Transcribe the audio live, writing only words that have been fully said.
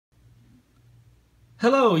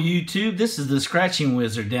Hello YouTube, this is the Scratching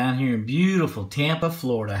Wizard down here in beautiful Tampa,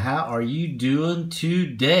 Florida. How are you doing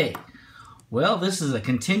today? Well, this is a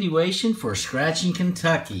continuation for Scratching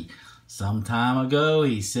Kentucky. Some time ago,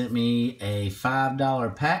 he sent me a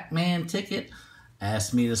 $5 Pac-Man ticket,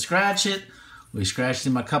 asked me to scratch it. We scratched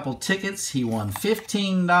him a couple tickets. He won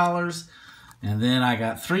 $15, and then I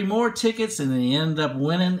got 3 more tickets, and then he ended up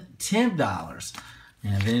winning $10.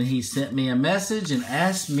 And then he sent me a message and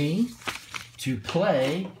asked me to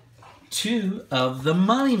play 2 of the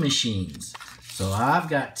money machines. So I've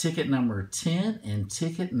got ticket number 10 and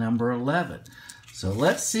ticket number 11. So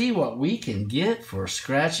let's see what we can get for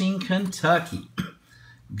Scratching Kentucky.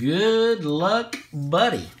 Good luck,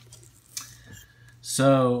 buddy.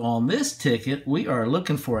 So on this ticket, we are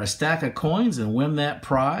looking for a stack of coins and win that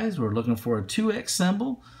prize. We're looking for a 2X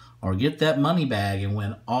symbol or get that money bag and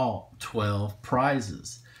win all 12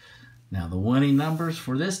 prizes. Now, the winning numbers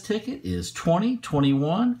for this ticket is 20,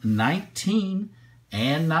 21, 19,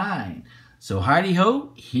 and 9. So,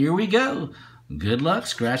 heidi-ho, here we go. Good luck,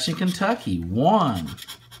 Scratching Kentucky. 1,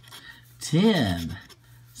 10,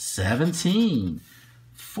 17,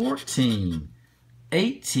 14,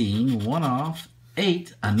 18, 1 off,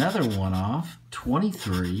 8, another 1 off,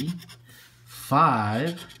 23,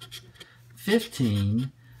 5,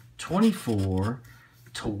 15, 24,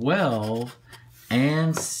 12,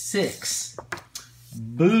 and 6.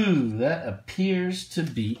 Boo, that appears to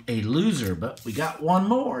be a loser, but we got one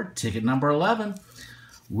more. Ticket number 11.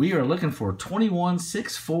 We are looking for 21,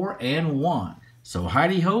 6, 4, and 1. So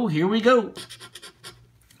heidi-ho, here we go.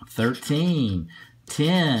 13,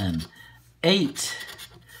 10, 8,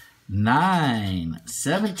 9,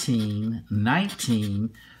 17,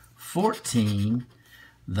 19, 14,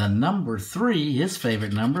 the number 3, his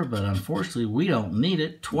favorite number, but unfortunately we don't need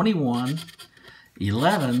it, 21,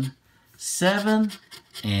 11, 7,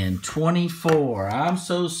 and 24. I'm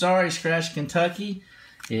so sorry, Scratch Kentucky.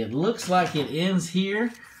 It looks like it ends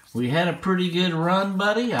here. We had a pretty good run,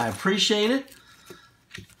 buddy. I appreciate it.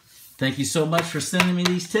 Thank you so much for sending me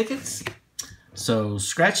these tickets. So,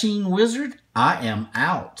 Scratching Wizard, I am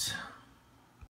out.